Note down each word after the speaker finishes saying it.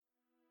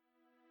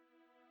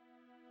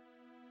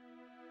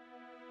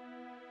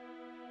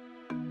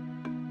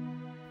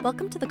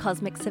Welcome to the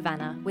Cosmic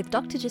Savannah with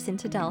Dr.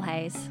 Jacinta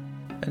Delhaize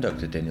and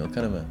Dr. Daniel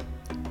Kahneman.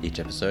 Each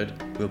episode,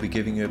 we'll be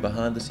giving you a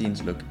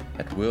behind-the-scenes look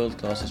at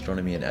world-class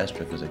astronomy and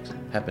astrophysics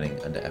happening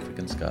under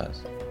African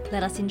skies.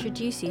 Let us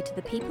introduce you to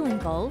the people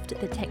involved,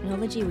 the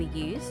technology we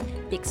use,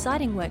 the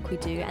exciting work we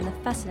do, and the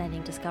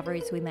fascinating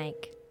discoveries we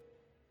make.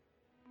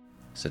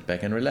 Sit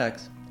back and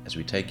relax as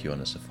we take you on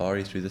a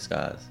safari through the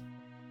skies.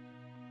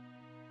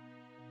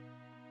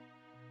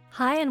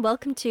 Hi and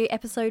welcome to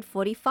episode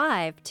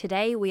 45.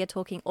 Today we are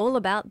talking all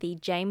about the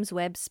James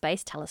Webb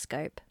Space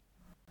Telescope.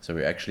 So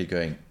we're actually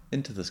going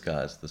into the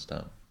skies this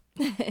time.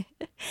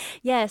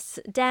 Yes,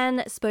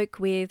 Dan spoke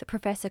with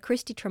Professor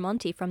Christy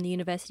Tremonti from the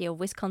University of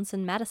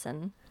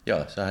Wisconsin-Madison.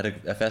 Yeah, so I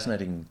had a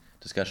fascinating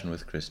discussion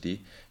with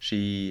Christy.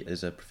 She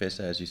is a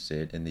professor, as you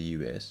said, in the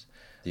US,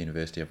 the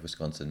University of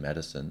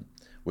Wisconsin-Madison,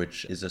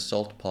 which is a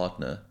SALT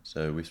partner.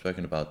 So we've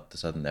spoken about the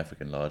Southern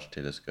African Large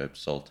Telescope,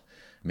 SALT,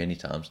 many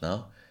times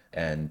now.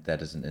 And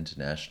that is an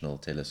international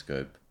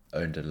telescope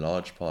owned in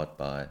large part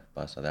by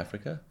South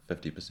Africa,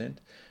 50%,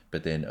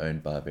 but then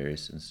owned by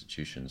various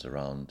institutions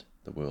around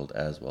the world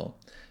as well.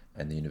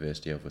 And the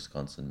University of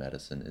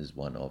Wisconsin-Madison is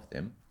one of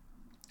them.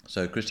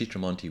 So Christy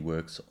Tremonti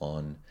works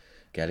on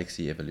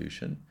galaxy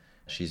evolution.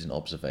 She's an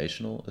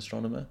observational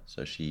astronomer,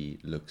 so she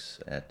looks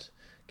at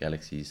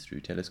galaxies through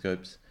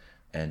telescopes,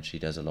 and she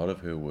does a lot of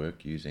her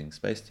work using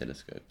space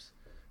telescopes.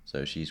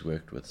 So she's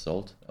worked with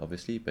SALT,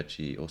 obviously, but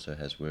she also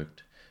has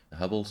worked the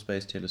Hubble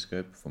Space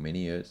Telescope for many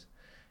years,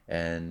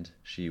 and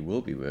she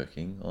will be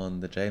working on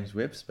the James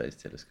Webb Space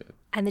Telescope.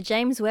 And the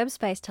James Webb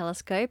Space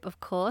Telescope, of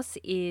course,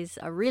 is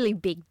a really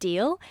big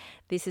deal.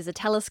 This is a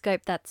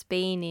telescope that's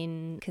been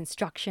in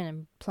construction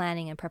and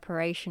planning and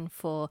preparation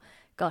for,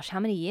 gosh, how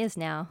many years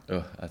now?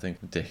 Oh, I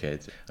think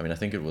decades. I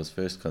think it was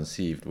first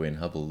conceived when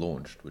Hubble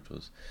launched, which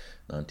was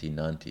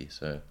 1990.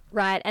 So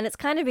right, and it's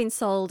kind of been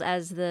sold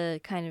as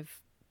the kind of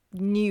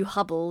new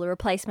Hubble, the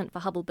replacement for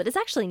Hubble, but it's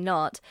actually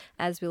not,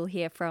 as we'll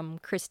hear from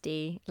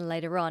Christy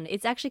later on.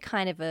 It's actually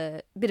kind of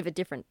a bit of a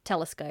different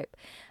telescope,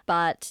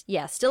 but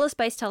yeah, still a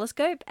space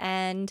telescope.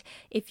 And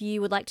if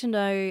you would like to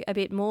know a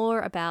bit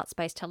more about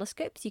space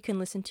telescopes, you can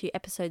listen to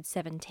episode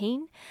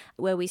 17,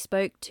 where we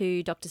spoke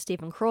to Dr.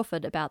 Stephen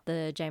Crawford about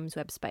the James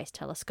Webb Space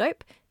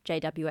Telescope,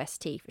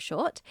 JWST for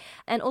short,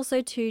 and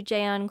also to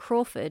Jayan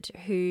Crawford,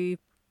 who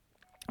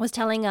was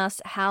telling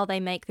us how they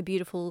make the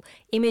beautiful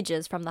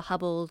images from the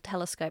Hubble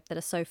telescope that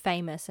are so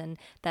famous and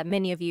that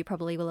many of you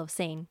probably will have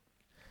seen.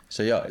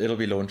 So yeah, it'll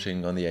be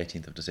launching on the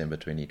 18th of December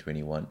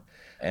 2021,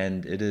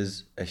 and it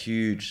is a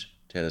huge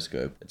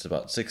telescope. It's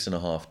about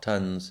 6.5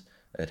 tons.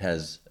 It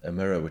has a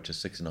mirror which is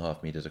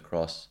 6.5 meters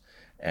across,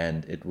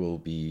 and it will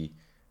be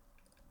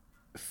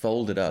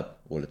folded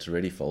up, well, it's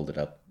already folded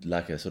up,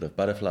 like a sort of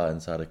butterfly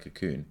inside a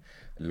cocoon,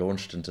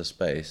 launched into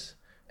space,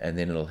 and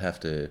then it'll have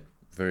to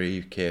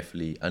very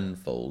carefully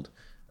unfold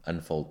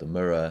the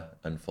mirror,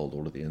 unfold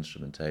all of the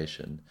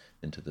instrumentation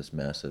into this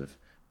massive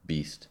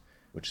beast,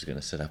 which is going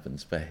to sit up in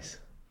space.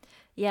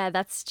 Yeah,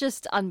 that's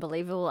just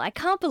unbelievable. I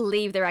can't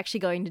believe they're actually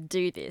going to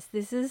do this.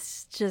 This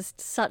is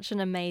just such an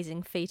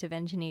amazing feat of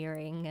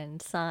engineering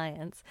and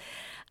science.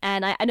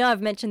 And I know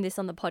I've mentioned this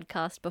on the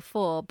podcast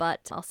before,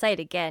 but I'll say it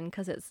again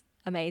because it's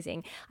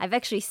amazing. I've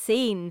actually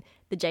seen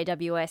the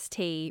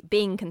JWST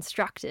being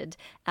constructed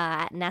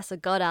at NASA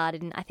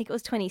Goddard, and I think it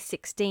was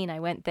 2016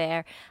 I went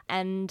there,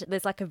 and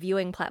there's like a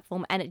viewing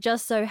platform, and it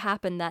just so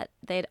happened that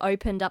they'd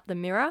opened up the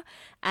mirror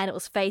and it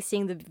was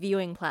facing the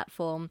viewing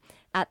platform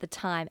at the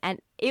time, and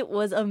it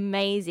was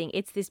amazing.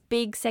 It's this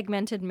big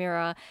segmented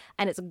mirror,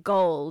 and it's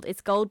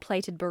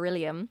gold-plated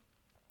beryllium.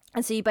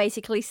 And so you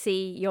basically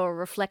see your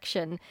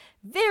reflection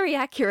very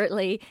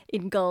accurately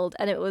in gold,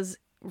 and it was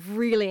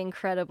really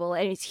incredible,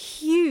 and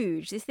it's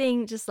huge. This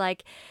thing, just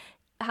like,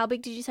 how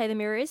big did you say the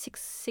mirror is?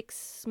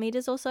 Six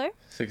meters or so?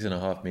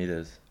 6.5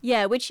 meters.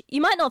 Yeah, which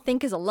you might not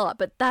think is a lot,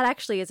 but that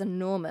actually is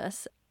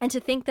enormous. And to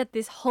think that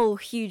this whole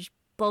huge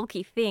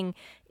bulky thing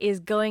is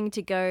going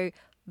to go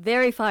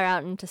very far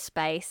out into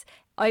space,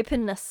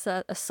 open a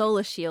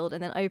solar shield,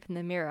 and then open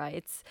the mirror.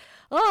 It's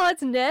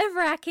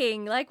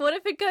nerve-wracking. Like, what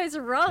if it goes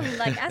wrong?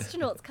 Like,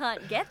 astronauts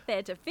can't get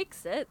there to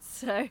fix it,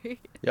 so...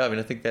 Yeah,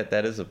 I think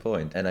that is a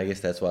point. And I guess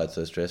that's why it's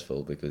so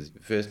stressful, because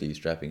firstly, you're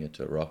strapping it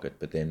to a rocket,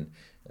 but then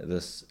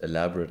this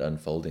elaborate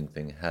unfolding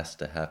thing has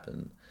to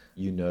happen.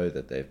 You know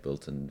that they've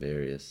built in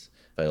various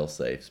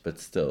fail-safes, but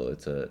still,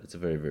 it's a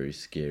very, very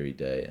scary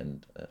day.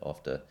 And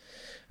after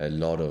a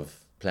lot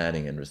of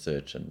planning and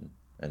research and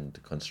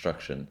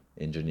construction,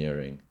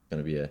 engineering,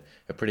 going to be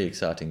a pretty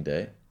exciting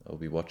day. I'll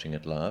be watching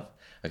it live.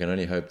 I can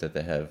only hope that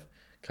they have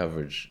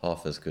coverage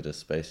half as good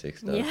as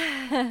SpaceX does.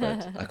 Yeah.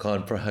 But I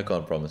can't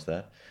promise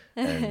that.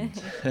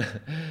 And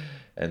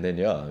and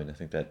then I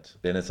think that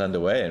then it's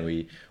underway, and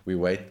we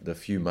wait the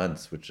few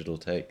months which it'll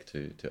take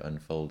to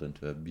unfold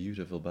into a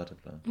beautiful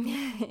butterfly.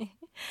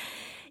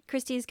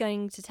 Christy is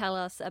going to tell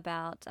us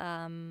about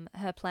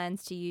her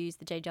plans to use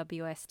the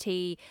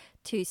JWST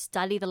to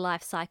study the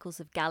life cycles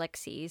of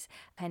galaxies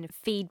and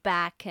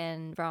feedback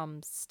and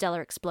from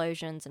stellar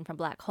explosions and from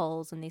black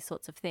holes and these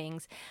sorts of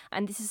things.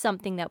 And this is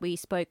something that we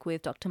spoke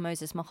with Dr.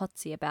 Moses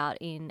Mahotzi about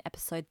in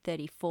episode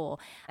 34,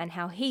 and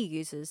how he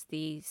uses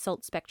the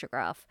SALT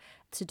spectrograph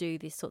to do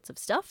these sorts of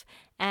stuff.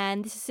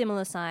 And this is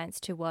similar science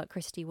to what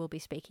Christy will be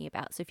speaking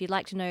about. So if you'd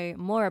like to know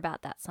more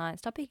about that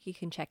science topic, you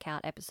can check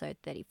out episode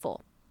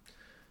 34.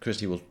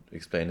 Christy will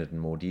explain it in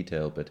more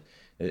detail, but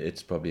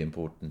it's probably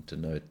important to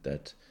note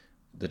that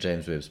the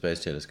James Webb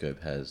Space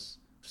Telescope has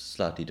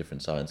slightly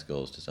different science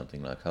goals to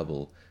something like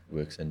Hubble. It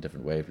works in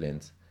different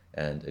wavelengths,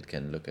 and it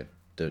can look at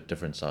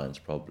different science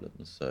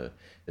problems. So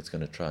it's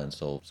going to try and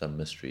solve some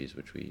mysteries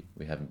which we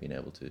haven't been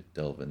able to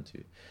delve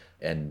into.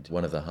 And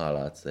one of the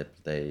highlights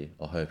that they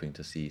are hoping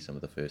to see some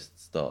of the first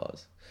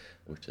stars,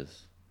 which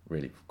is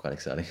really quite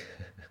exciting.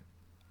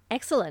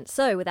 Excellent.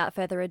 So without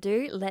further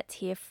ado, let's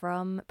hear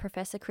from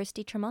Professor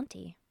Christy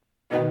Tremonti.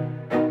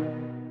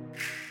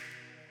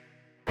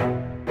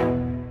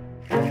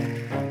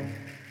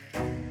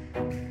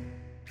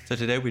 So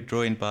today we're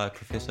joined by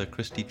Professor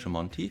Christy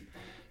Tremonti,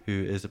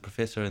 who is a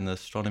professor in the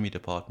astronomy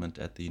department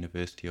at the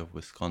University of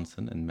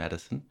Wisconsin in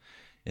Madison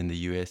in the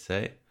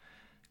USA.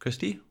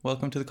 Christy,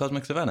 welcome to the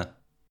Cosmic Savannah.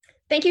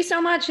 Thank you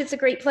so much. It's a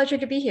great pleasure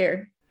to be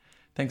here.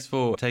 Thanks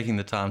for taking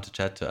the time to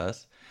chat to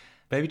us.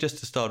 Maybe just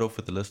to start off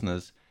with the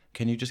listeners,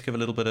 can you just give a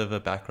little bit of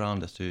a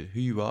background as to who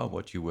you are,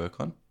 what you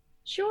work on?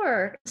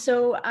 Sure.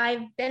 So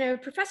I've been a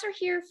professor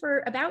here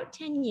for about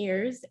 10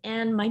 years,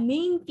 and my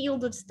main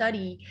field of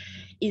study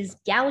is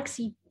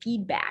galaxy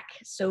feedback.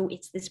 So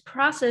it's this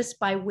process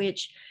by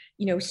which,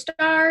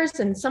 stars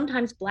and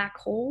sometimes black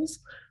holes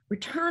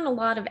return a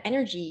lot of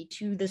energy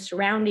to the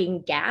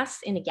surrounding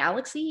gas in a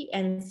galaxy.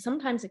 And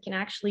sometimes it can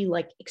actually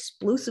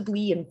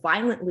explosively and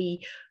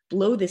violently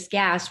blow this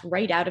gas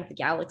right out of the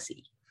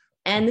galaxy.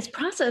 And this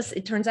process,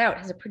 it turns out,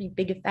 has a pretty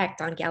big effect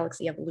on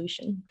galaxy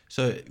evolution.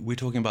 So we're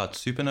talking about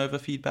supernova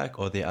feedback,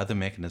 or are there other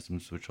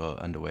mechanisms which are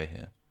underway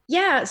here?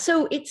 Yeah,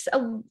 so it's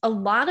a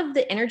lot of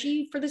the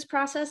energy for this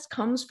process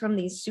comes from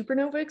these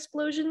supernova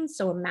explosions,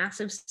 so a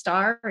massive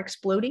star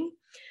exploding.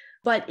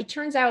 But it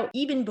turns out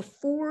even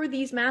before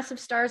these massive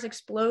stars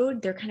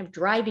explode, they're kind of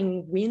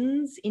driving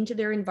winds into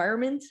their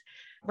environment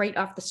right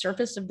off the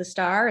surface of the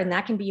star, and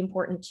that can be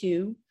important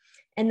too.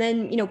 And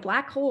then,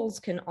 black holes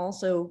can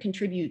also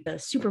contribute. The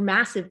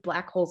supermassive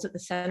black holes at the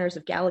centers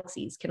of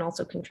galaxies can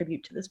also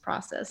contribute to this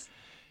process.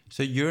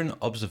 So you're an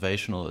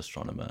observational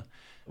astronomer,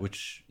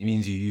 which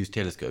means you use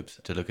telescopes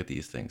to look at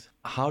these things.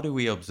 How do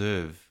we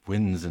observe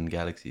winds in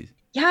galaxies?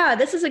 Yeah,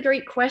 this is a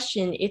great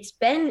question. It's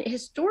been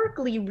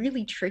historically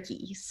really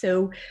tricky.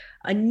 So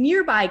a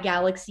nearby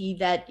galaxy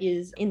that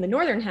is in the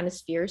northern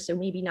hemisphere, so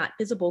maybe not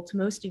visible to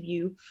most of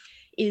you,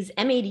 is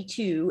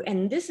M82,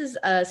 and this is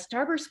a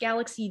starburst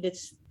galaxy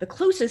that's the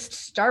closest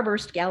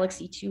starburst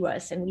galaxy to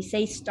us. And we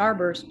say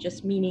starburst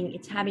just meaning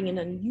it's having an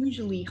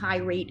unusually high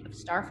rate of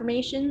star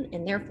formation,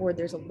 and therefore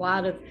there's a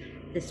lot of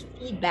this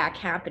feedback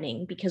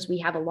happening because we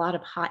have a lot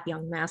of hot,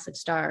 young, massive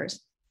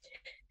stars.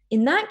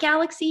 In that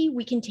galaxy,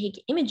 we can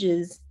take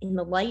images in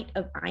the light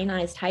of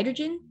ionized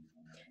hydrogen,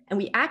 and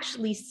we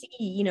actually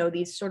see,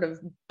 these sort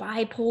of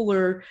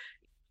bipolar,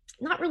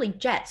 not really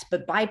jets,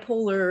 but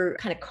bipolar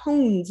kind of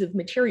cones of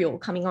material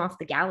coming off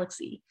the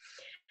galaxy.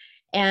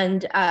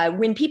 And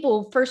when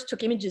people first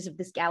took images of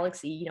this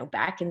galaxy,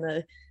 back in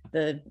the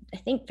I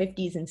think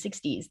 50s and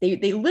 60s,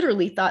 they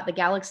literally thought the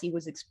galaxy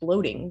was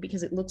exploding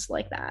because it looks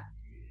like that.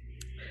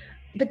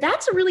 But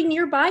that's a really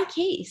nearby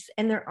case.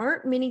 And there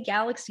aren't many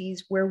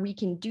galaxies where we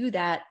can do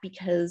that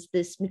because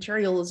this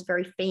material is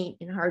very faint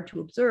and hard to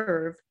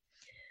observe.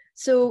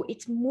 So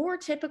it's more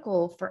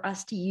typical for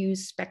us to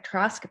use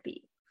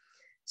spectroscopy.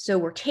 So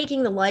we're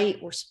taking the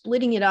light, we're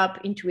splitting it up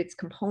into its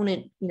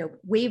component,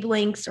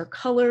 wavelengths or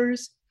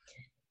colors,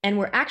 and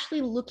we're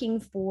actually looking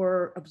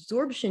for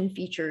absorption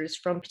features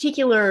from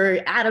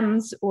particular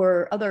atoms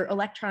or other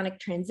electronic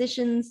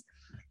transitions.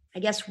 I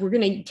guess we're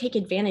going to take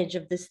advantage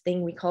of this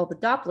thing we call the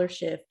Doppler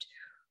shift,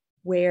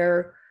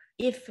 where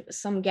if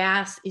some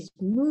gas is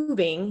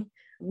moving,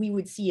 we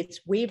would see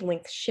its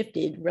wavelength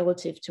shifted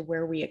relative to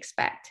where we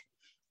expect.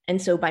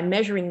 And so by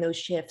measuring those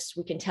shifts,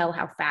 we can tell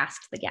how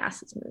fast the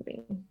gas is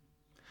moving.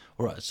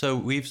 All right, so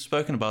we've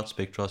spoken about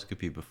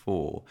spectroscopy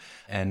before,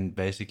 and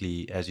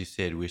basically, as you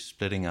said, we're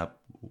splitting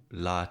up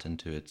light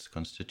into its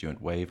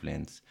constituent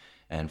wavelengths,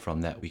 and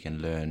from that we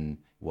can learn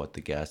what the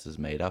gas is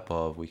made up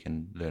of. We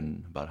can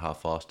learn about how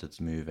fast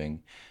it's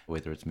moving,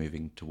 whether it's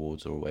moving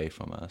towards or away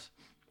from us.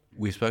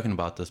 We've spoken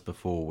about this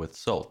before with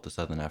SALT, the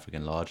Southern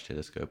African Large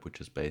Telescope, which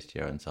is based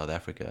here in South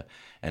Africa,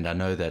 and I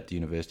know that the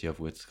University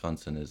of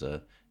Wisconsin is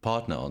a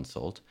partner on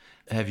SALT.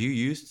 Have you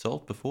used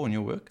SALT before in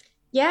your work?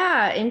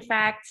 Yeah, in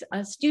fact,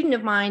 a student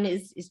of mine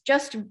is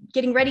just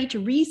getting ready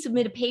to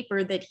resubmit a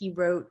paper that he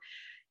wrote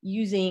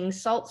using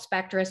SALT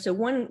spectra. So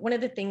one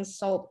of the things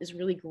SALT is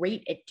really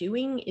great at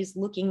doing is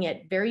looking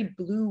at very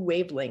blue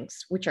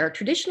wavelengths, which are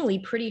traditionally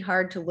pretty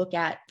hard to look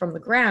at from the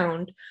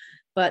ground.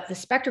 but the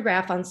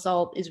spectrograph on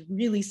SALT is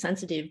really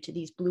sensitive to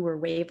these bluer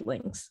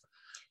wavelengths.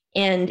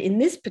 And in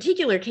this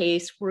particular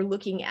case, we're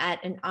looking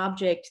at an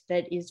object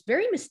that is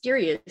very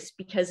mysterious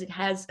because it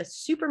has a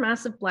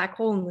supermassive black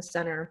hole in the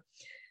center,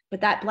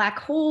 but that black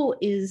hole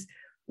is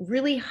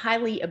really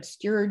highly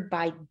obscured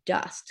by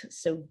dust.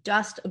 So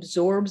dust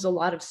absorbs a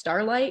lot of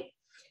starlight,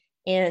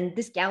 and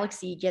this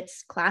galaxy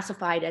gets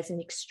classified as an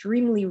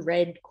extremely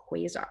red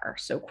quasar.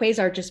 So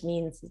quasar just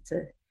means it's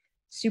a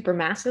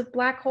supermassive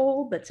black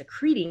hole that's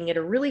accreting at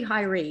a really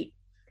high rate.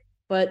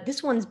 But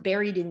this one's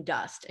buried in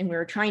dust, and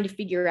we're trying to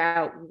figure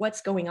out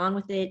what's going on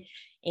with it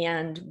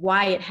and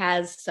why it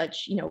has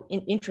such,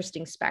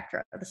 interesting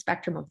spectra. The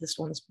spectrum of this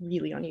one's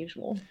really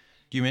unusual.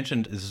 You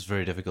mentioned this is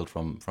very difficult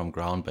from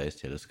ground-based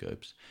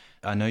telescopes.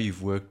 I know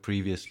you've worked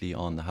previously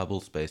on the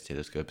Hubble Space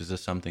Telescope. Is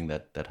this something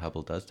that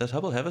Hubble does? Does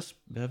Hubble have a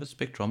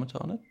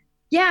spectrometer on it?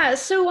 Yeah,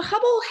 so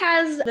Hubble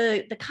has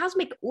the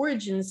cosmic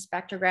origins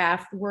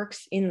spectrograph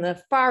works in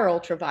the far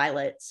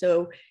ultraviolet.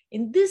 So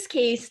in this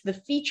case, the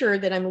feature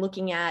that I'm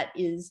looking at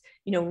is,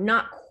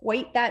 not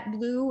quite that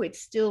blue.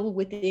 It's still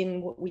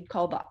within what we'd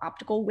call the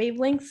optical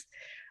wavelengths.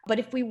 But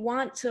if we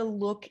want to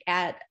look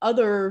at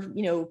other,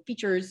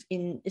 features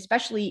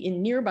especially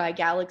in nearby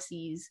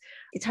galaxies,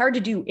 it's hard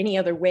to do any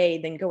other way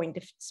than going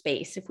to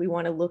space if we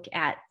want to look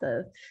at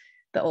the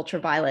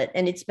ultraviolet.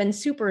 And it's been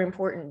super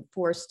important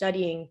for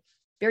studying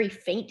very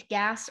faint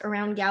gas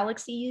around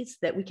galaxies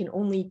that we can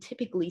only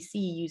typically see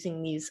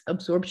using these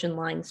absorption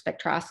line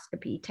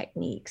spectroscopy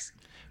techniques.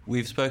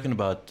 We've spoken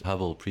about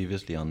Hubble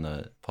previously on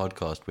the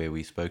podcast, where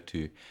we spoke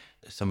to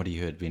somebody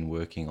who had been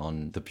working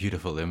on the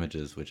beautiful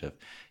images which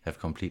have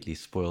completely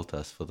spoilt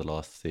us for the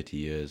last 30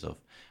 years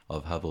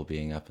of Hubble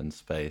being up in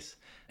space,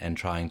 and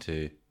trying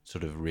to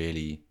sort of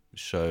really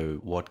show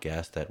what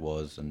gas that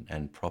was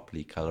and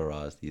properly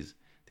colorize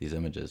these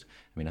images.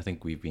 I mean, I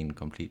think we've been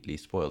completely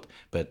spoiled,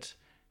 but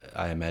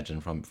I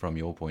imagine from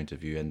your point of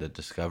view and the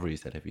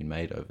discoveries that have been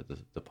made over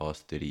the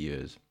past 30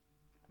 years,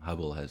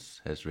 Hubble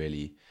has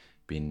really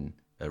been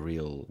a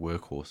real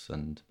workhorse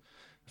and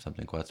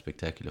something quite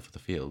spectacular for the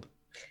field.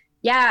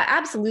 Yeah,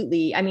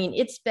 absolutely. I mean,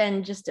 it's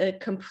been just a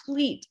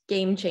complete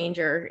game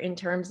changer in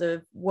terms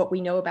of what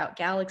we know about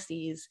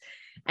galaxies.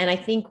 And I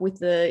think with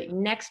the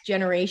next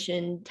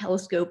generation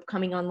telescope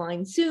coming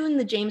online soon,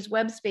 the James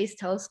Webb Space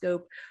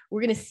Telescope,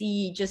 we're going to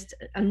see just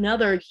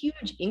another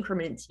huge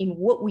increment in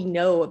what we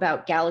know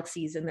about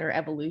galaxies and their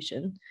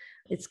evolution.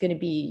 It's going to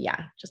be,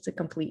 just a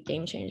complete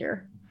game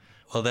changer.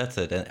 Well, that's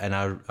it. And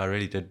I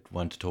really did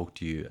want to talk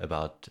to you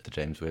about the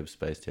James Webb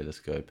Space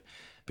Telescope,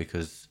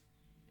 because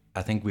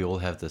I think we all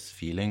have this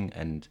feeling,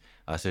 and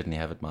I certainly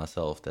have it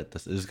myself, that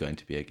this is going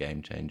to be a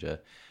game changer,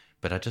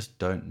 but I just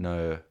don't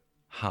know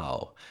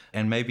how.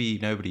 And maybe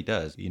nobody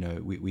does.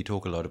 We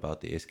talk a lot about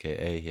the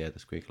SKA here, the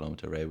Square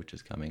Kilometre Array, which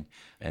is coming,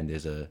 and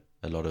there's a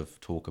lot of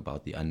talk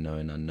about the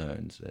unknown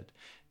unknowns, that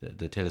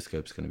the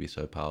telescope's going to be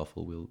so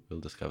powerful, we'll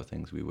discover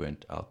things we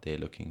weren't out there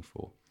looking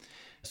for.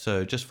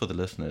 So just for the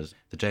listeners,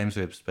 the James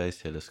Webb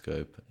Space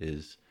Telescope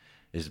is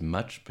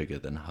much bigger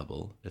than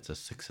Hubble. It's a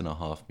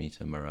 6.5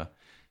 meter mirror,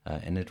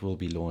 and it will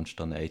be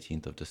launched on the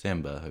 18th of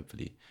December,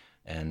 hopefully.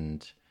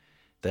 And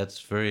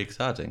that's very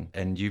exciting.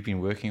 And you've been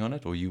working on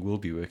it, or you will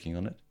be working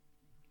on it?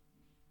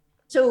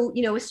 So,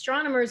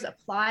 astronomers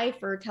apply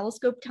for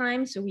telescope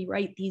time. So we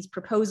write these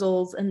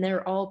proposals and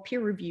they're all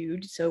peer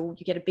reviewed. So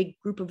you get a big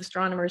group of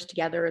astronomers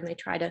together and they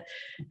try to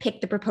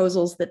pick the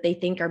proposals that they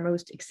think are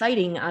most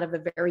exciting out of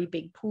a very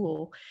big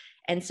pool.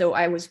 And so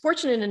I was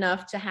fortunate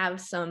enough to have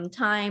some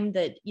time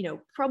that,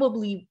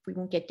 probably we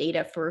won't get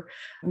data for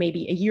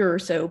maybe a year or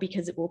so,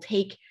 because it will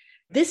take,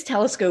 this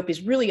telescope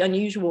is really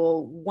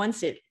unusual.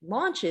 Once it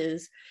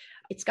launches,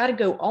 it's got to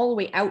go all the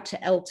way out to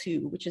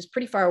L2, which is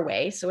pretty far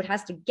away. So it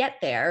has to get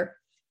there.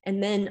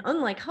 And then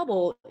unlike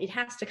Hubble, it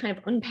has to kind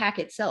of unpack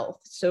itself.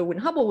 So when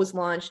Hubble was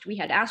launched, we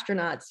had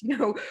astronauts,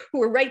 who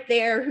were right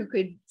there, who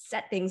could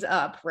set things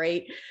up,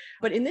 right?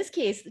 But in this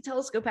case, the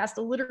telescope has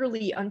to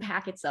literally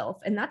unpack itself.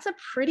 And that's a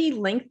pretty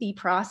lengthy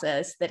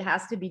process that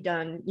has to be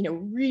done,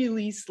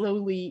 really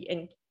slowly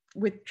and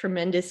with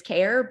tremendous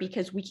care,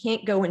 because we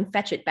can't go and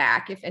fetch it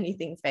back if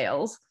anything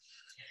fails.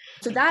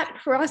 So that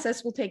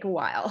process will take a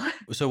while.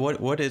 So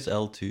what is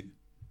L2?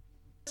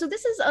 So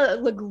this is a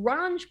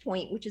Lagrange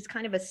point, which is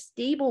kind of a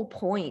stable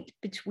point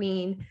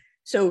between,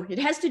 so it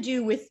has to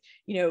do with,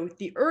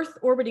 the Earth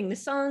orbiting the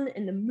sun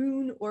and the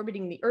moon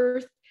orbiting the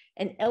Earth.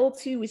 And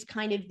L2 is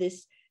kind of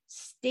this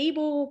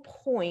stable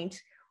point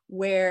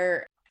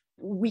where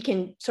we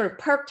can sort of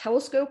park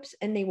telescopes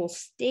and they will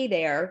stay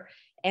there.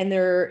 And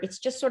it's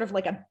just sort of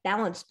like a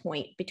balance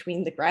point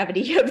between the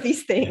gravity of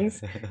these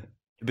things.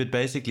 But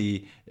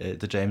basically,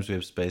 the James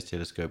Webb Space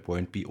Telescope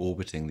won't be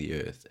orbiting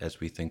the Earth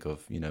as we think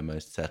of,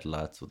 most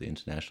satellites or the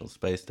International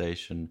Space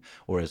Station,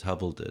 or as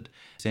Hubble did,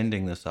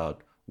 sending this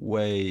out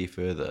way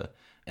further.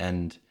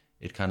 And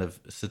it kind of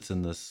sits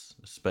in this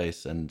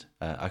space, and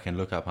I can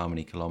look up how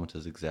many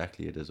kilometers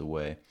exactly it is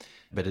away.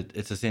 But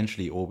it's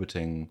essentially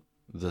orbiting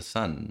the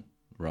sun,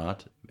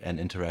 right? And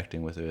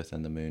interacting with Earth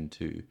and the moon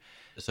too.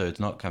 So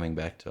it's not coming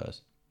back to us.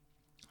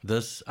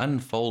 This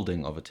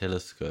unfolding of a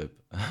telescope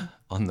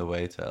on the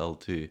way to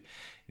L2,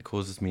 it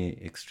causes me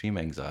extreme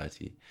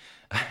anxiety.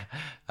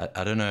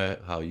 I don't know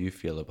how you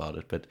feel about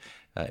it, but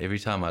every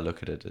time I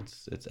look at it,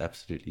 it's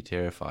absolutely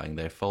terrifying.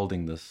 They're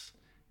folding this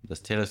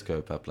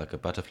telescope up like a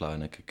butterfly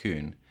in a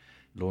cocoon,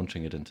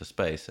 launching it into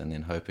space, and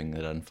then hoping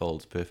it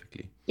unfolds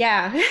perfectly.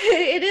 Yeah,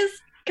 it is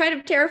kind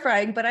of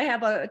terrifying, but I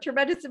have a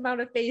tremendous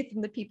amount of faith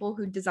in the people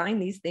who design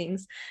these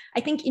things. I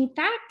think, in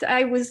fact,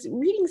 I was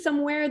reading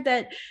somewhere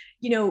that,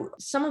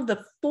 some of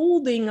the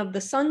folding of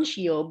the sun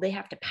shield, they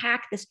have to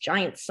pack this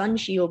giant sun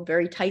shield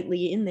very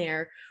tightly in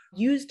there,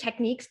 use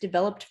techniques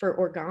developed for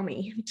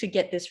origami to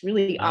get this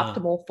really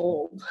optimal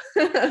fold.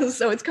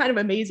 So it's kind of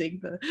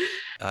amazing.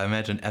 I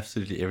imagine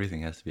absolutely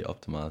everything has to be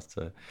optimized.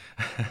 So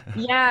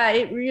Yeah,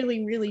 it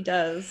really, really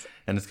does.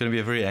 and it's going to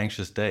be a very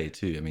anxious day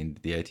too. I mean,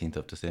 the 18th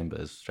of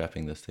December is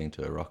strapping this thing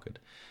to a rocket.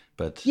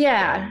 But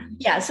Yeah.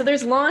 So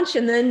there's launch,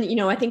 and then,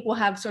 I think we'll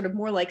have sort of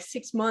more like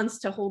 6 months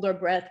to hold our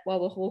breath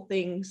while the whole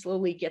thing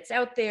slowly gets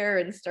out there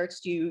and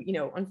starts to,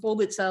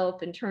 unfold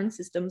itself and turn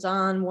systems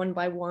on one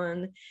by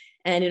one.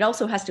 And it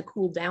also has to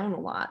cool down a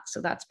lot.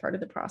 So that's part of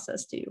the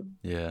process too.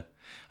 yeah,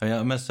 I mean,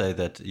 I must say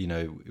that,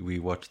 we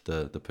watched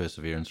the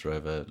Perseverance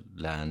rover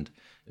land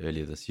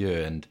earlier this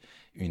year, and,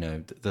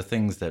 the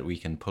things that we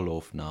can pull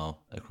off now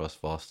across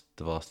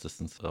the vast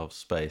distance of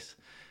space,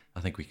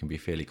 I think we can be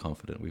fairly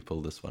confident we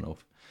pulled this one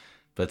off.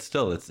 But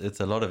still, it's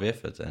a lot of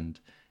effort and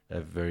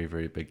a very,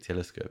 very big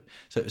telescope.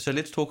 So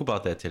let's talk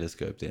about that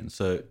telescope then.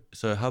 So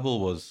Hubble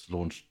was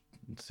launched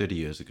 30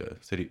 years ago,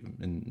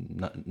 in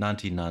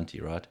 1990,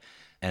 right?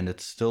 And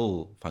it's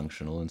still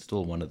functional and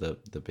still one of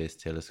the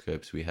best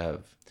telescopes we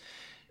have.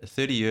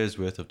 30 years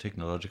worth of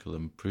technological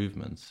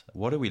improvements.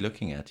 What are we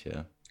looking at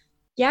here?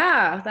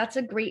 Yeah, that's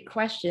a great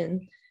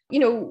question.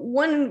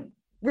 One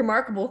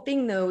remarkable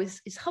thing though is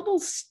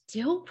Hubble's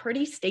still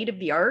pretty state of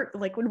the art.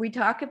 Like when we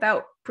talk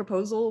about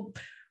proposal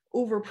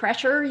over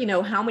pressure,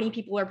 how many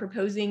people are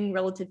proposing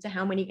relative to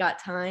how many got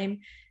time.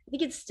 I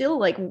think it's still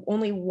like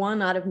only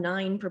 1 out of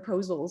 9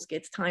 proposals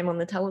gets time on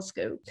the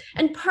telescope.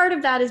 And part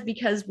of that is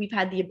because we've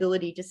had the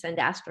ability to send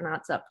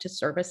astronauts up to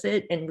service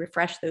it and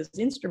refresh those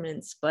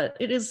instruments. But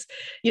it is,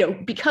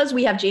 because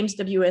we have James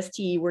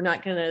WST, we're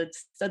not going to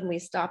suddenly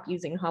stop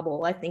using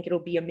Hubble. I think it'll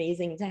be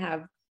amazing to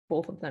have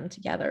both of them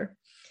together.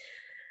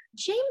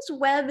 James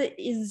Webb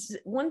is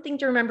one thing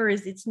to remember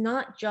is it's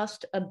not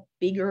just a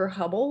bigger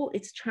Hubble.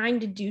 It's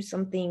trying to do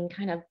something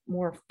kind of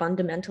more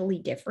fundamentally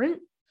different.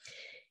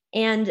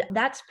 And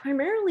that's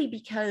primarily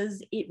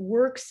because it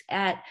works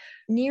at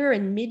near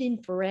and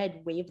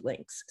mid-infrared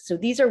wavelengths. So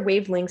these are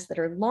wavelengths that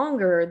are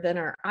longer than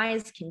our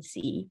eyes can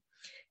see.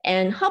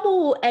 And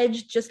Hubble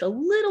edged just a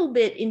little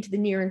bit into the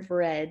near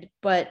infrared,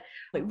 but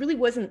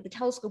the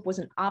telescope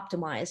wasn't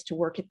optimized to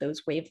work at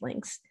those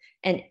wavelengths.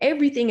 And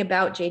everything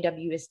about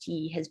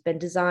JWST has been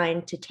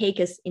designed to take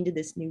us into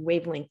this new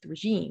wavelength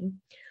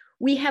regime.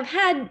 We have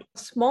had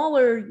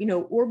smaller,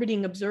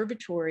 orbiting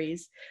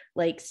observatories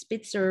like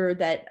Spitzer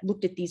that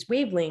looked at these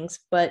wavelengths,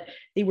 but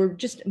they were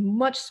just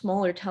much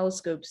smaller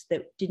telescopes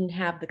that didn't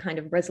have the kind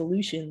of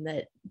resolution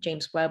that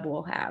James Webb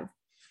will have.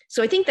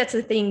 So I think that's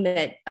the thing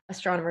that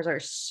astronomers are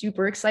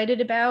super excited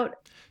about.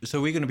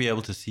 So we're going to be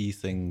able to see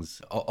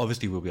things,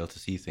 obviously we'll be able to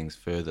see things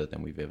further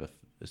than we've ever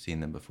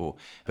seen them before,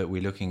 but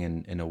we're looking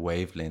in a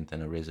wavelength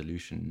and a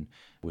resolution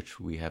which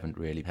we haven't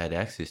really had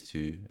access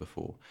to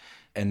before.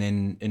 And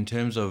then in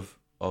terms of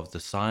the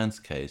science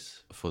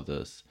case for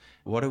this,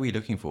 what are we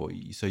looking for?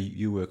 So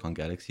you work on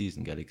galaxies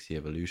and galaxy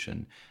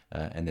evolution,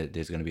 and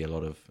there's going to be a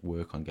lot of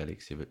work on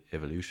galaxy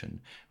evolution.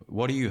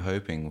 What are you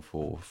hoping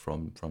for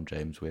from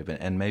James Webb,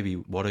 and maybe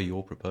what are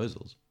your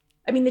proposals?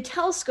 I mean, the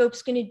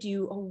telescope's going to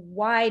do a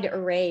wide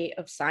array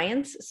of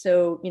science.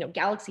 So,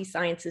 galaxy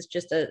science is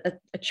just a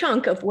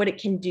chunk of what it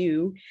can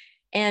do.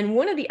 And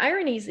one of the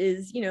ironies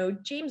is,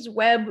 James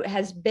Webb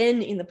has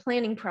been in the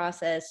planning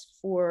process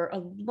for a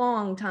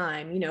long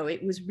time.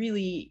 It was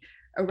really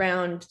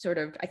around sort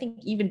of, I think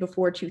even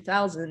before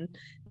 2000,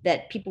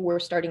 that people were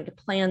starting to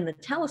plan the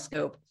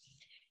telescope.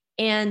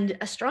 And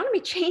astronomy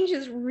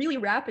changes really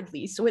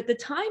rapidly. So at the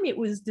time it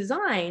was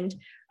designed,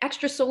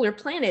 extrasolar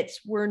planets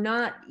were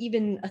not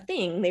even a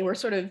thing. They were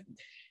sort of,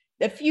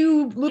 a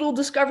few little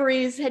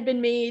discoveries had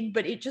been made,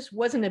 but it just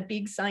wasn't a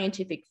big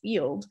scientific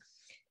field.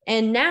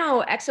 And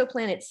now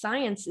exoplanet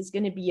science is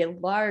going to be a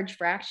large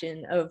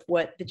fraction of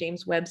what the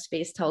James Webb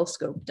Space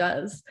Telescope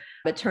does.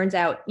 But it turns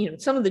out,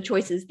 some of the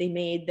choices they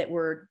made that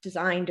were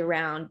designed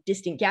around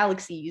distant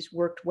galaxies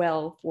worked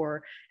well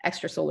for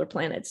extrasolar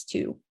planets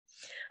too.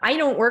 I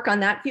don't work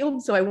on that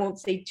field, so I won't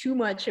say too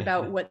much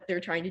about what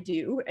they're trying to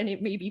do. And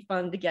it may be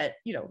fun to get,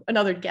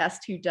 another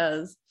guest who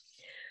does.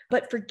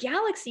 But for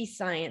galaxy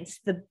science,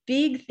 the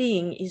big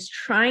thing is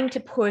trying to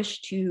push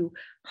to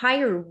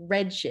higher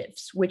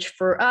redshifts, which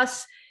for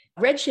us,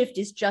 redshift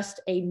is just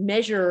a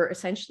measure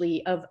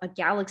essentially of a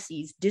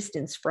galaxy's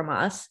distance from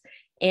us.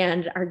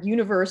 And our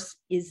universe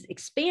is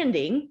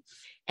expanding.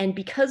 And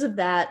because of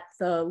that,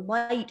 the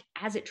light,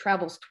 as it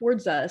travels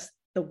towards us,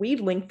 the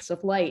wavelengths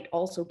of light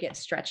also get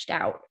stretched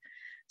out.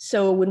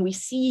 So when we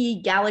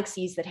see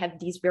galaxies that have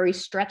these very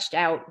stretched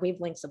out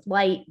wavelengths of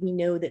light, we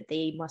know that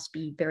they must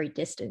be very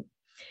distant.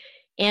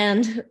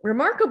 And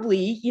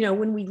remarkably,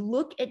 when we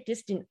look at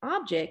distant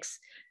objects,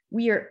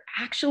 we are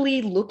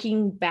actually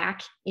looking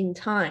back in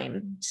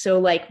time. So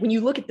like when you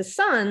look at the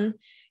sun,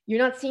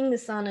 you're not seeing the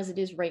sun as it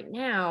is right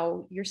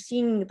now. You're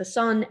seeing the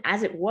sun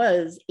as it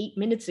was 8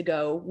 minutes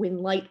ago when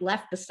light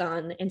left the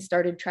sun and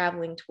started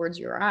traveling towards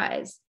your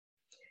eyes.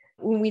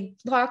 When we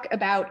talk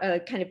about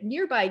a kind of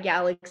nearby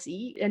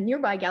galaxy, a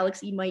nearby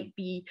galaxy might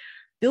be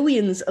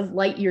billions of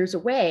light years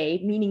away,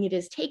 meaning it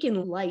has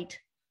taken light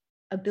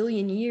a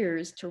billion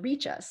years to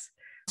reach us.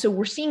 So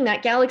we're seeing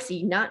that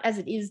galaxy not as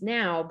it is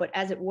now, but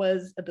as it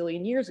was a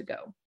billion years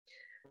ago.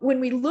 When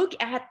we look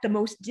at the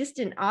most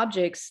distant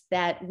objects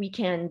that we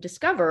can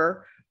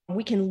discover,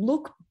 we can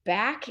look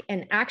back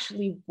and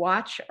actually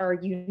watch our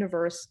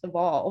universe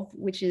evolve,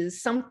 which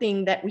is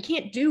something that we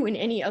can't do in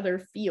any other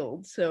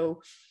field.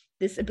 So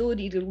this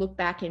ability to look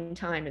back in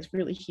time is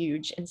really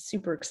huge and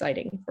super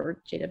exciting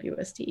for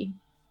JWST.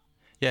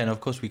 Yeah, and of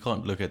course we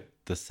can't look at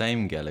the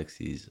same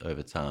galaxies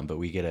over time, but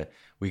we get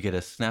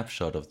a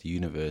snapshot of the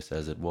universe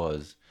as it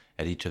was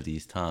at each of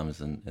these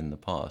times in the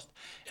past.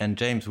 And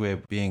James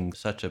Webb, being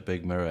such a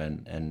big mirror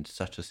and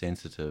such a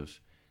sensitive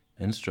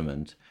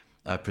instrument,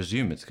 I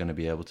presume it's going to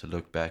be able to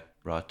look back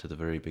right to the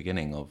very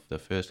beginning of the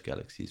first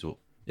galaxies. Or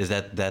is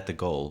that the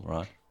goal,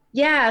 right?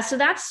 Yeah, so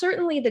that's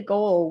certainly the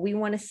goal. We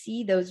want to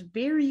see those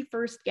very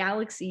first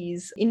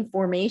galaxies in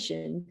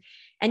formation.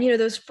 And,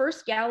 those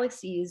first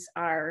galaxies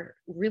are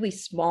really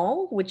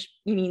small, which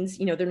means,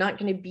 they're not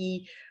going to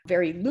be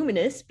very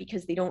luminous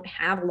because they don't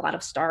have a lot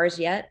of stars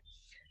yet.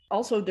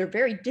 Also, they're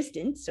very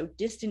distant. So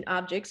distant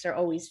objects are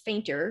always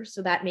fainter.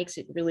 So that makes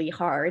it really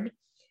hard.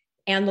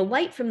 And the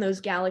light from those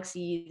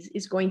galaxies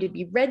is going to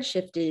be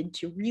redshifted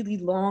to really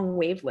long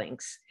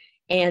wavelengths.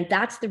 And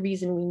that's the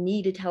reason we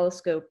need a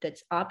telescope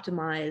that's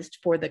optimized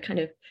for the kind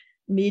of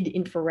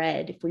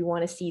mid-infrared if we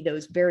want to see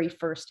those very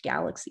first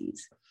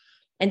galaxies.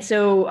 And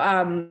so,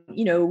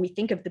 we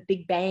think of the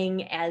Big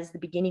Bang as the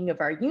beginning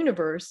of our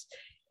universe.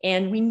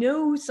 And we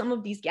know some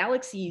of these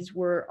galaxies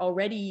were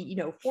already,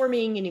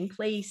 forming and in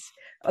place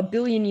a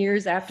billion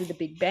years after the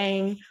Big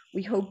Bang.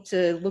 We hope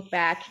to look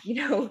back,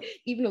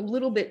 even a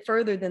little bit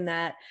further than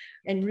that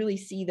and really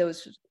see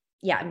those,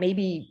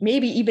 maybe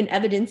even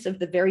evidence of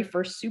the very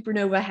first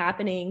supernova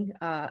happening.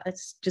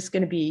 It's just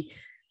going to be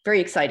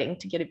very exciting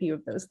to get a view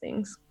of those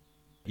things.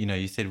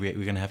 You said we're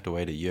going to have to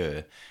wait a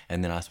year,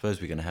 and then I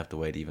suppose we're going to have to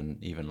wait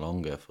even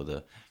longer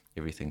for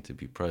everything to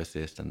be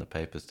processed and the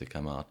papers to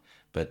come out.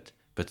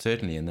 But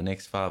certainly in the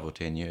next 5 or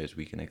 10 years,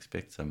 we can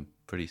expect some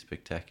pretty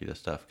spectacular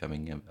stuff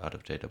coming out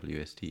of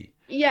JWST.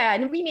 Yeah,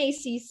 and we may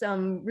see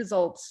some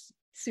results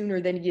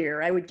sooner than a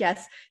year, I would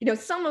guess.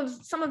 Some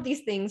of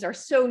these things are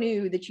so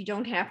new that you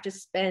don't have to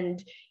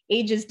spend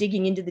ages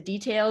digging into the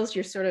details.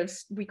 You're sort of,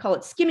 we call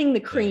it skimming the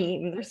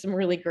cream. Yeah. There's some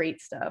really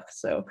great stuff.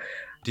 So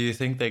do you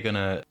think they're going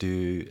to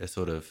do a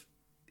sort of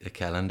a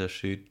calendar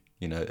shoot?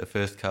 A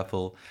first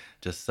couple,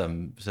 just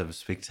some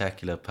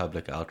spectacular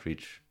public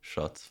outreach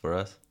shots for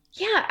us?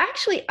 Yeah,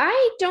 actually,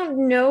 I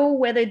don't know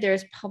whether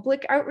there's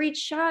public outreach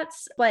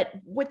shots, but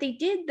what they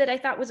did that I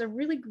thought was a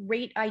really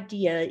great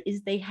idea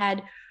is they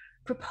had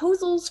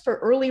proposals for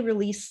early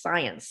release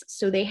science.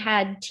 So they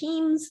had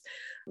teams,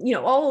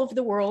 all over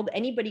the world.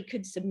 Anybody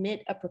could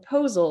submit a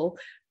proposal,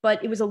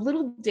 but it was a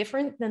little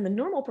different than the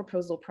normal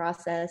proposal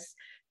process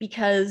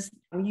because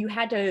you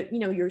had to,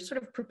 you're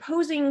sort of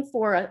proposing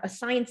for a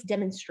science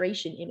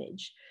demonstration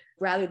image.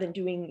 Rather than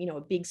doing, a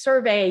big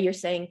survey, you're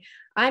saying,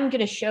 I'm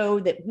going to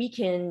show that we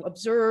can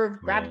observe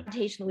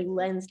gravitationally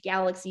lensed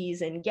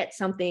galaxies and get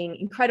something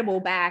incredible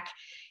back.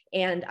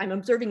 And I'm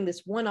observing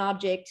this one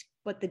object,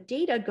 but the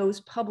data goes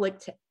public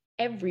to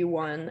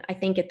everyone, I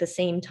think, at the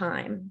same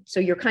time. So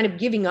you're kind of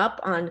giving up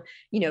on,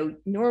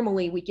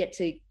 normally we get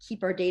to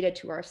keep our data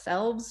to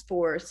ourselves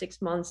for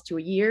 6 months to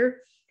a year.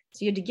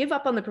 So you had to give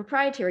up on the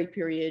proprietary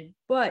period,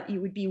 but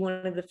you would be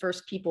one of the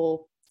first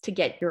people to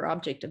get your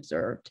object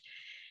observed.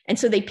 And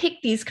so they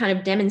picked these kind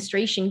of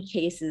demonstration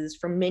cases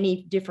from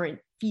many different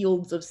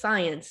fields of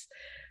science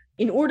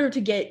in order to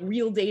get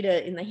real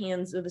data in the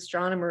hands of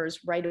astronomers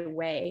right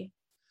away.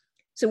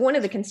 So one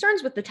of the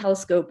concerns with the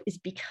telescope is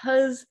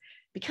because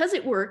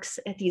it works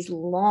at these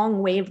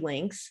long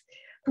wavelengths,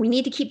 we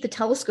need to keep the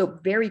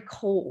telescope very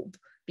cold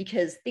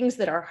because things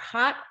that are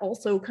hot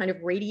also kind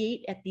of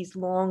radiate at these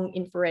long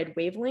infrared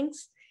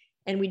wavelengths.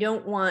 And we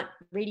don't want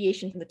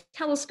radiation from the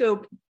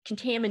telescope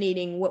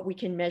contaminating what we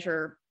can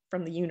measure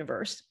from the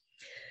universe.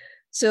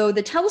 So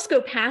the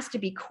telescope has to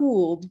be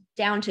cooled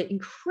down to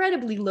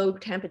incredibly low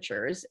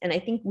temperatures. And I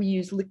think we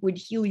use liquid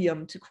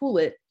helium to cool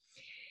it.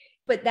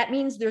 But that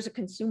means there's a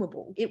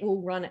consumable. It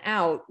will run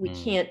out. We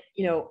can't,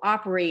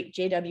 operate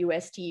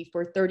JWST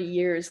for 30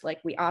 years like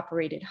we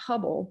operated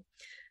Hubble.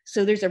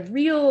 So there's a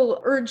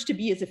real urge to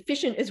be as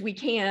efficient as we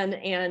can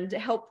and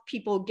help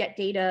people get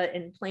data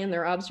and plan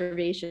their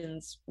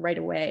observations right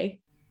away.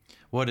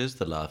 What is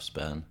the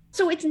lifespan?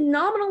 So it's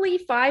nominally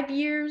 5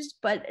 years,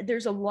 but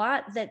there's a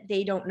lot that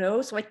they don't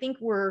know. So I think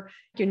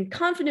can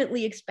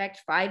confidently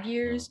expect 5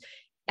 years.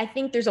 I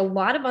think there's a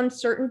lot of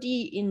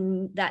uncertainty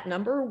in that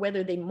number,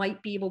 whether they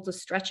might be able to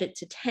stretch it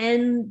to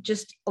 10.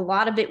 Just a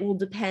lot of it will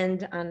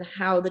depend on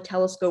how the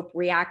telescope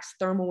reacts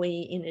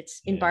thermally in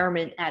its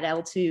environment at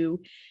L2.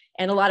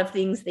 And a lot of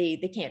things they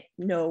can't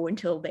know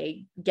until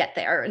they get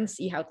there and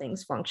see how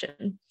things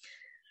function.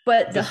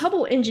 But the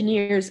Hubble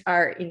engineers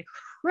are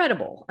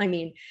incredible. I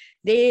mean,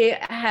 they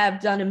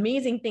have done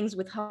amazing things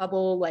with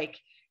Hubble. Like,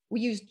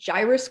 we use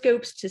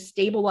gyroscopes to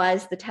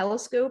stabilize the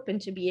telescope and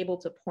to be able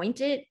to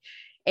point it.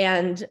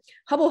 And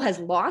Hubble has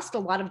lost a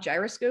lot of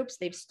gyroscopes.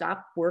 They've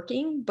stopped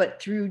working,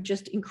 but through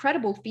just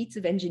incredible feats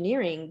of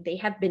engineering, they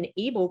have been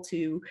able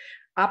to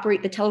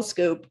operate the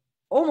telescope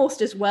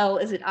almost as well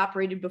as it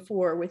operated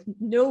before, with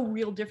no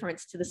real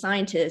difference to the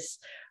scientists,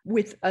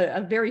 with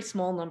a very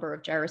small number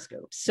of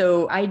gyroscopes.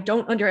 So I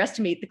don't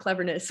underestimate the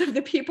cleverness of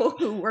the people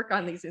who work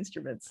on these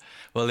instruments.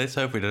 Well, let's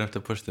hope we don't have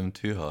to push them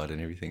too hard and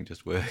everything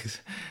just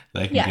works.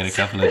 They can Yes.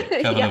 get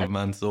a couple of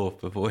months off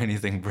before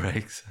anything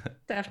breaks.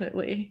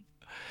 Definitely.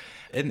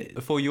 And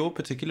for your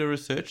particular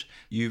research,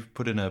 you've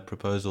put in a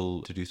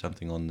proposal to do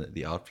something on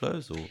the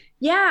outflows, or?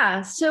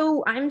 Yeah,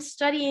 so I'm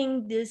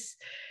studying this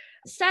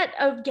set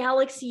of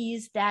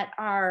galaxies that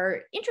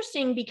are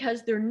interesting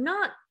because they're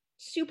not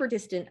super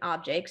distant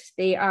objects.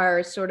 They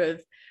are sort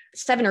of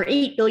 7 or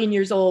 8 billion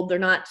years old. They're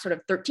not sort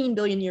of 13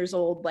 billion years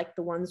old like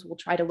the ones we'll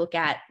try to look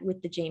at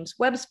with the James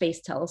Webb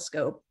Space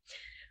Telescope.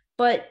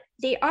 But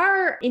they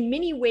are in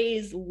many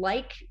ways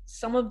like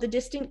some of the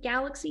distant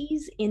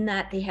galaxies in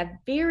that they have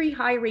very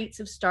high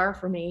rates of star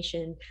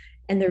formation,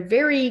 and they're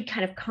very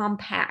kind of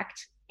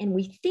compact. And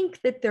we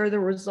think that they're the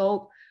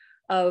result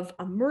of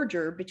a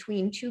merger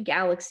between two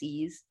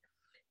galaxies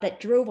that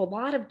drove a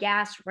lot of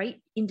gas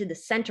right into the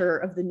center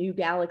of the new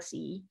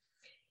galaxy.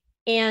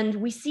 And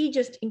we see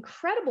just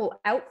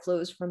incredible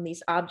outflows from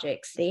these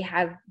objects. They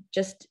have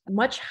just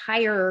much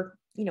higher,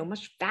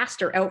 much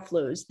faster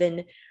outflows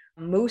than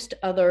most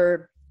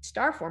other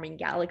star-forming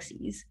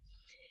galaxies.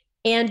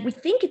 And we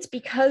think it's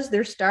because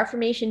their star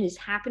formation is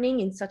happening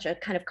in such a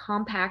kind of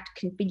compact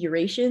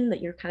configuration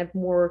that you're kind of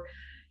more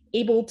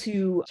able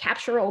to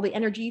capture all the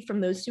energy from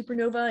those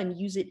supernovae and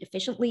use it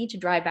efficiently to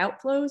drive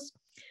outflows.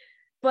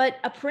 But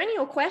a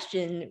perennial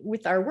question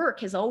with our work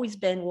has always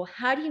been, well,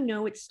 how do you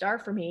know it's star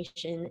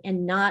formation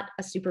and not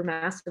a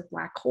supermassive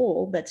black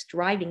hole that's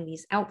driving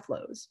these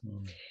outflows?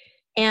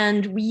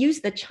 And we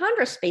use the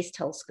Chandra Space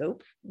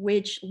Telescope,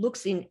 which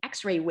looks in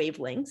X-ray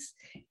wavelengths,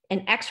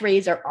 and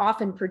X-rays are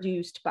often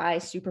produced by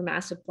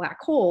supermassive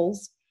black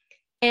holes.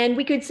 And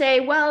we could say,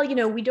 well,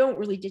 we don't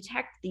really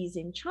detect these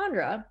in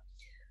Chandra,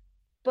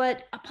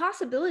 but a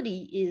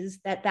possibility is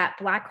that that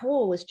black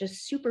hole is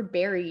just super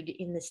buried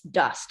in this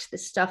dust,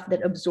 this stuff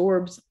that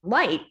absorbs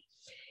light.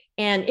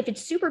 And if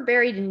it's super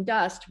buried in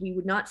dust, we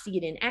would not see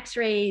it in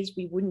X-rays.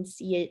 We wouldn't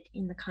see it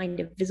in the kind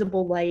of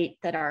visible light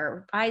that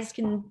our eyes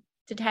can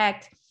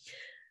detect.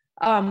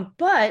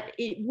 But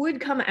it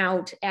would come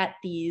out at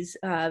these,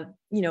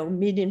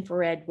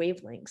 mid-infrared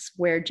wavelengths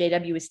where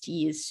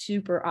JWST is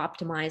super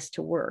optimized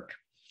to work.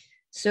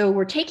 So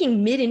we're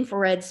taking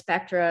mid-infrared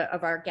spectra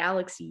of our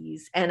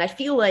galaxies. And I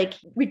feel like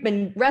we've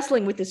been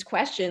wrestling with this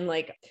question,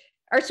 like,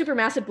 are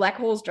supermassive black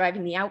holes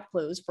driving the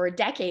outflows for a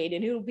decade?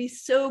 And it'll be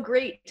so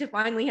great to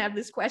finally have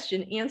this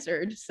question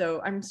answered.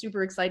 So I'm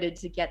super excited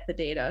to get the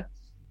data.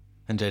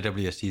 And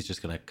JWST is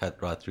just going to cut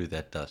right through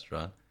that dust,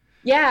 right?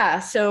 Yeah,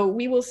 so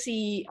we will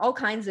see all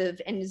kinds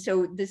of, and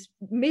so this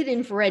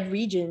mid-infrared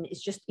region is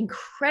just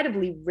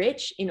incredibly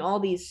rich in all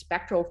these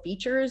spectral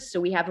features. So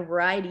we have a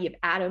variety of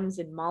atoms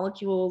and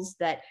molecules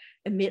that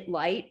emit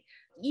light.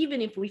 Even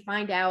if we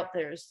find out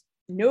there's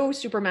no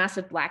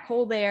supermassive black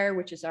hole there,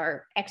 which is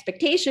our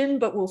expectation,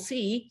 but we'll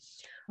see,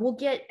 we'll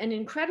get an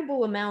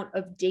incredible amount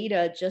of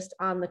data just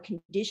on the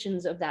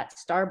conditions of that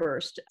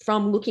starburst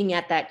from looking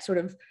at that sort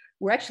of,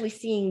 we're actually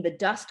seeing the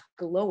dust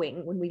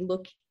glowing when we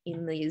look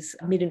in these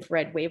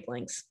mid-infrared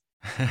wavelengths.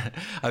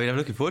 I mean, I'm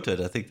looking forward to it.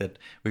 I think that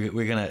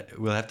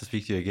we'll have to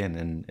speak to you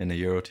again in a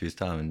year or two's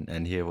time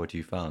and hear what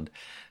you found.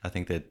 I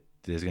think that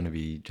there's going to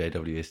be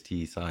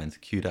JWST science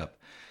queued up.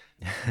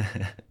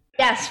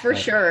 Yes, for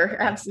sure.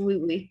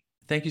 Absolutely.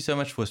 Thank you so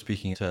much for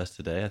speaking to us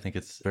today. I think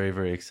it's very,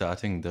 very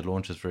exciting. The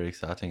launch is very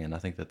exciting, and I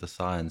think that the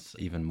science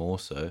even more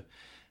so.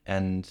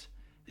 And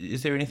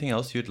is there anything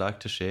else you'd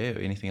like to share, or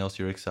anything else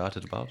you're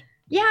excited about?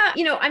 Yeah,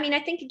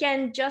 I think,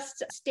 again,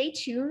 just stay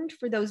tuned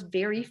for those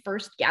very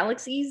first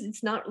galaxies.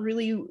 It's not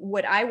really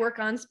what I work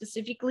on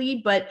specifically,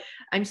 but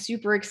I'm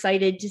super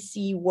excited to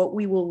see what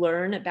we will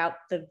learn about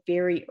the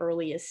very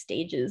earliest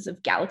stages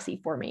of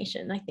galaxy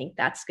formation. I think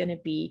that's going to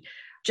be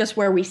just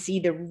where we see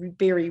the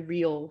very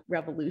real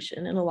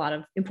revolution and a lot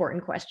of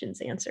important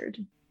questions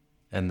answered.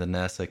 And the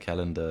NASA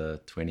calendar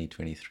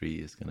 2023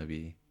 is going to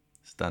be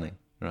stunning,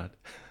 right?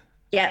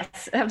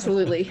 Yes,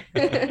 absolutely.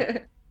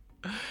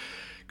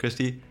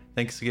 Christy,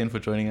 thanks again for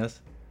joining us,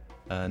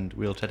 and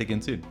we'll chat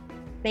again soon.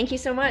 Thank you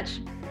so much.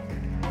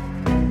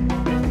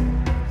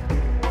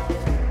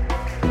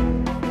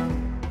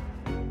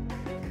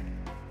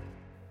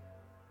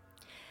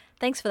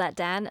 Thanks for that,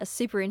 Dan. A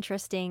super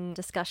interesting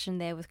discussion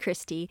there with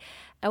Christy.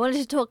 I wanted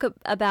to talk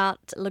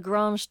about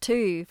Lagrange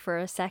too for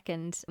a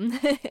second.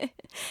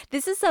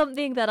 This is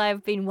something that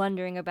I've been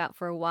wondering about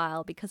for a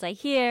while because I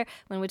hear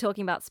when we're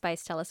talking about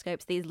space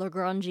telescopes these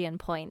Lagrangian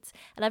points,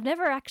 and I've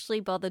never actually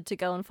bothered to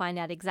go and find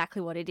out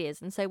exactly what it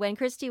is. And so when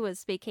Christy was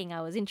speaking,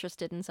 I was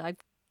interested, and so I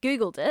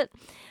Googled it,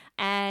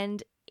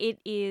 and it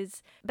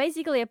is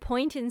basically a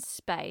point in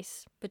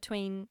space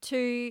between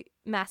two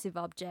massive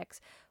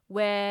objects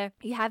where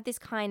you have this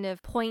kind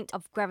of point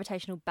of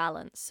gravitational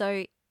balance.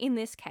 So in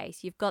this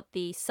case, you've got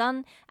the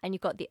sun and you've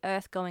got the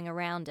Earth going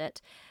around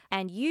it,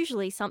 and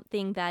usually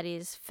something that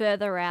is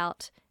further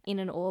out in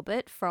an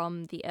orbit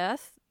from the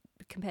Earth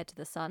compared to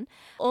the sun,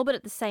 orbit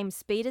at the same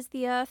speed as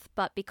the Earth,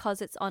 but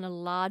because it's on a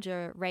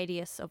larger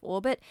radius of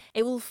orbit,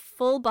 it will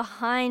fall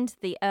behind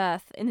the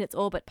Earth in its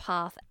orbit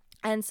path.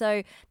 And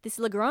so this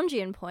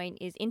Lagrangian point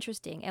is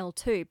interesting,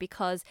 L2,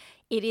 because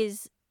it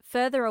is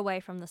further away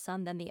from the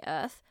sun than the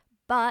Earth,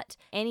 but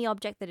any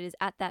object that is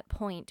at that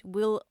point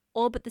will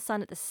orbit the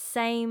sun at the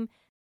same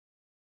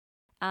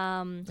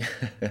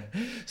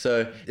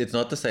So it's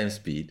not the same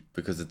speed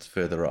because it's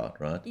further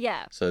out, right?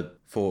 Yeah. So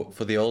for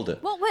the older...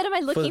 What word am I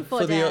looking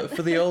for, Dan?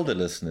 For the older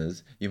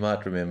listeners, you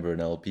might remember an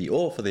LP,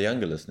 or for the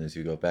younger listeners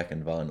who go back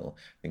in vinyl,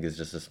 I think there's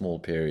just a small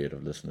period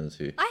of listeners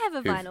who... I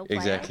have a vinyl player.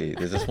 Exactly.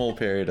 There's a small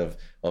period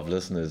of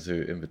listeners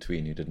who, in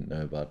between, who didn't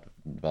know about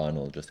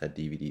vinyl, just had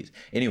DVDs.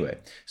 Anyway,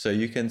 so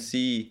you can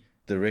see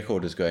the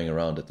record is going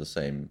around at the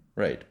same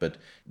rate, but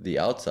the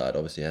outside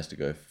obviously has to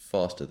go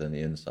faster than the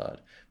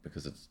inside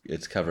because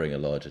it's covering a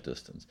larger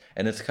distance.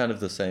 And it's kind of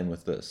the same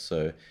with this.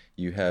 So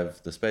you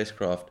have the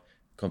spacecraft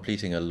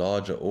completing a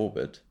larger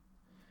orbit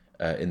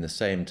in the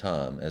same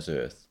time as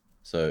Earth.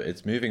 So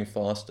it's moving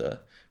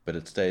faster, but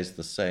it stays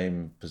the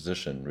same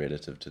position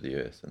relative to the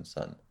Earth and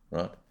Sun,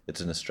 right?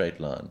 It's in a straight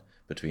line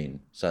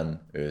between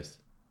Sun, Earth,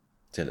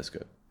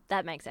 telescope.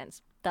 That makes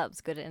sense. That was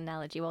a good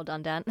analogy. Well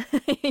done, Dan.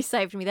 You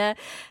saved me there.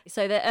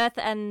 So the Earth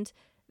and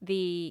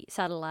the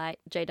satellite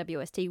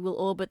JWST will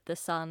orbit the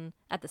sun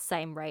at the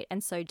same rate.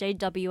 And so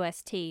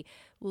JWST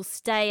will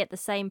stay at the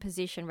same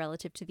position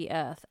relative to the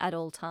Earth at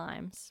all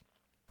times.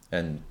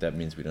 And that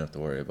means we don't have to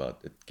worry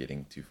about it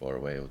getting too far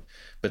away.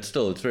 But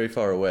still, it's very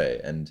far away.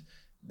 And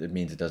it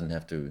means it doesn't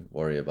have to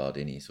worry about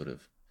any sort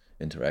of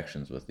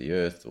interactions with the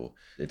Earth, or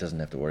it doesn't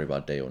have to worry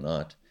about day or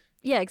night.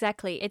 Yeah,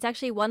 exactly. It's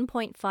actually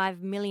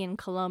 1.5 million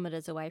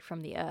kilometers away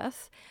from the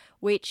Earth,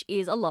 which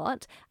is a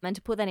lot. And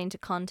to put that into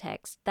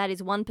context, that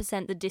is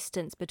 1% the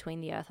distance between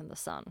the Earth and the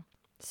Sun.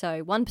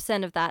 So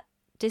 1% of that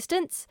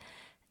distance,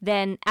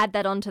 then add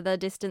that onto the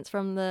distance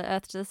from the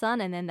Earth to the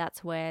Sun, and then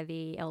that's where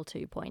the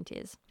L2 point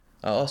is.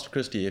 I asked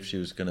Christy if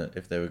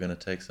they were gonna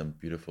take some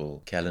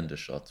beautiful calendar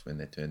shots when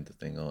they turned the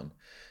thing on,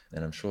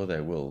 and I'm sure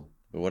they will.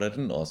 But what I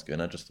didn't ask her,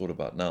 and I just thought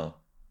about now,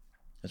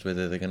 is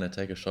whether they're gonna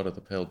take a shot of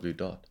the pale blue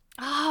dot.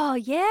 Oh,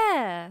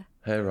 yeah.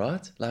 Hey,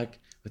 right? Like,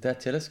 with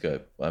that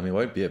telescope, I mean, it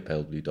won't be a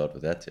pale blue dot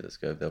with that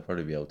telescope. They'll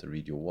probably be able to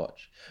read your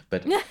watch.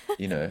 But,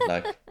 you know,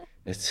 like,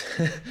 it's,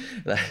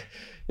 like,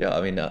 yeah,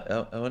 I mean,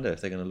 I wonder if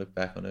they're going to look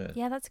back on Earth.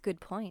 Yeah, that's a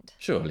good point.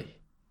 Surely.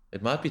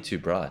 It might be too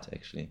bright,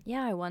 actually.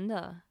 Yeah, I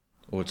wonder.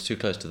 Or it's too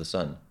close to the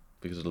sun,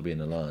 because it'll be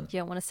in a line. You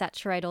don't want to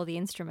saturate all the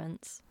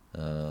instruments.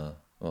 Well,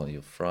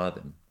 you'll fry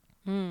them.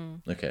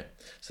 Okay,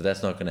 so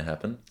that's not going to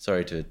happen.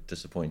 Sorry to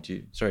disappoint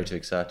you. Sorry to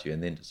excite you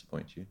and then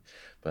disappoint you,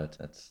 but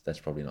that's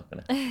probably not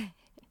going to happen.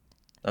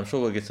 I'm sure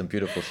we'll get some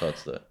beautiful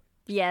shots though.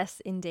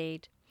 Yes,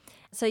 indeed.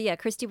 So yeah,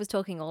 Christy was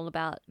talking all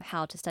about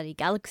how to study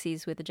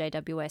galaxies with the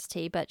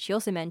JWST, but she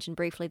also mentioned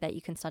briefly that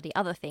you can study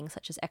other things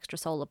such as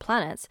extrasolar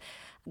planets,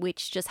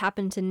 which just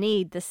happen to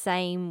need the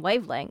same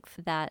wavelength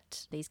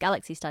that these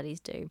galaxy studies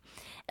do.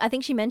 I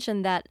think she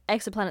mentioned that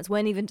exoplanets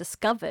weren't even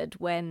discovered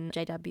when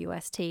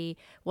JWST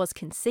was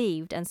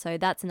conceived, and so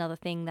that's another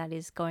thing that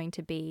is going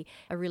to be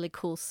a really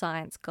cool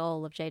science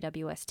goal of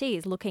JWST,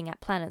 is looking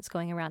at planets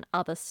going around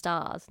other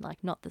stars,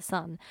 like not the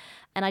sun.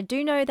 And I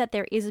do know that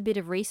there is a bit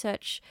of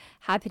research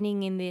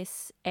happening in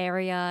this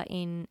area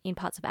in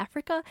parts of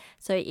Africa.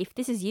 So if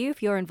this is you,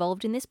 if you're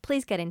involved in this,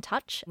 please get in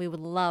touch. We would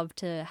love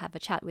to have a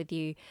chat with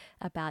you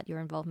about your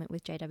involvement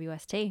with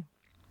JWST.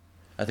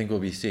 I think we'll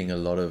be seeing a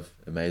lot of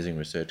amazing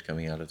research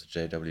coming out of the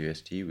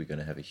JWST. We're going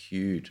to have a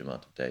huge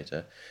amount of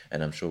data,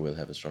 and I'm sure we'll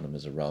have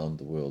astronomers around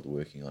the world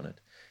working on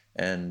it.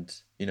 And,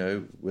 you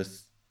know,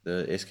 with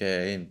the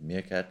SKA and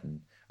Meerkat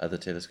and other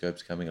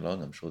telescopes coming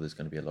along, I'm sure there's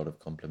going to be a lot of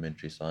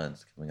complementary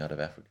science coming out of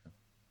Africa.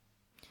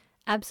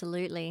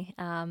 Absolutely.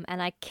 And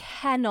I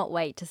cannot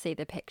wait to see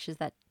the pictures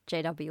that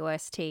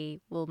JWST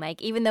will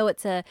make. Even though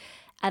it's at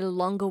a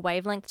longer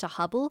wavelength to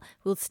Hubble,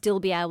 we'll still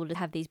be able to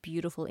have these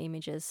beautiful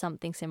images,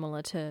 something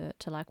similar to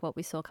like what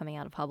we saw coming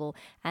out of Hubble.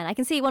 And I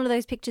can see one of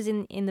those pictures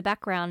in the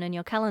background in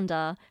your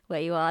calendar where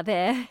you are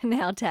there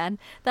now, Dan.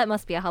 That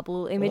must be a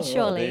Hubble image,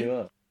 surely. There you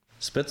are.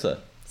 Spitzer.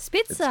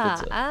 Spitzer.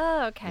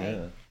 Oh, okay.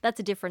 Yeah. That's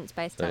a different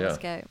space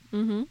telescope. Yeah.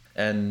 Mm-hmm.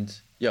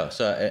 And yeah,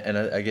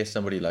 so I guess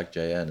somebody like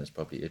Jayan is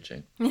probably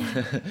itching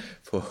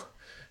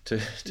to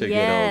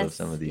get hold of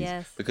some Yes, of these,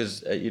 yes.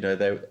 because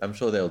I'm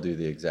sure they'll do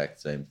the exact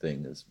same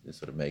thing as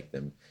sort of make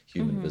them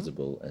human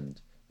visible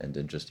and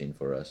interesting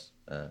for us,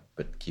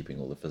 but keeping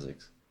all the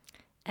physics.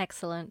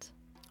 Excellent.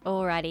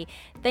 Alrighty.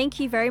 Thank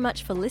you very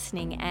much for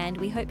listening, and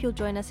we hope you'll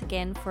join us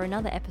again for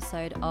another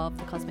episode of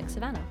The Cosmic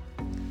Savannah.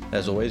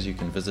 As always, you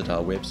can visit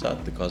our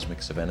website,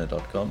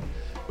 thecosmicsavannah.com,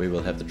 where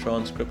we'll have the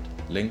transcript,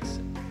 links,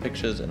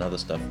 pictures, and other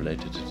stuff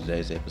related to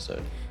today's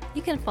episode.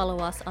 You can follow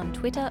us on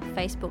Twitter,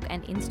 Facebook,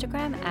 and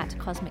Instagram at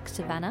Cosmic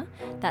Savannah.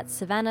 That's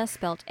Savannah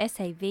spelled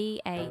Savannah.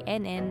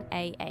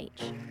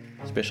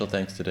 Special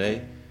thanks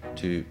today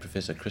to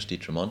Professor Christy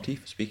Tremonti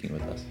for speaking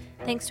with us.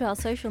 Thanks to our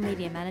social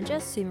media manager,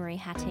 Sumari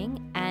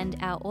Hatting, and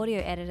our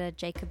audio editor,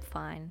 Jacob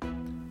Fine.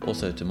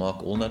 Also to Mark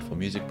Allnut for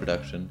music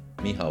production,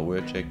 Mihal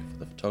Werchek for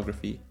the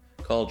photography,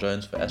 Carl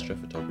Jones for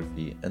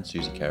astrophotography, and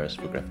Susie Karras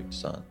for graphic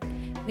design.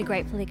 We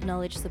gratefully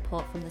acknowledge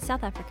support from the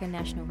South African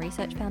National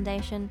Research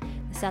Foundation,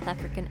 the South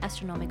African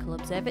Astronomical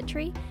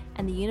Observatory,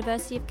 and the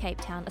University of Cape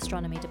Town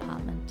Astronomy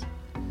Department.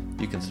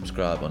 You can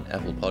subscribe on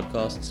Apple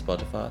Podcasts,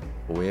 Spotify,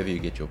 or wherever you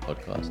get your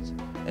podcasts,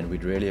 and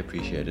we'd really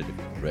appreciate it if you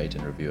could rate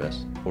and review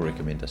us or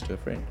recommend us to a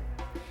friend.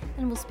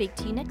 And we'll speak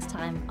to you next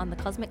time on The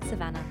Cosmic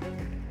Savannah.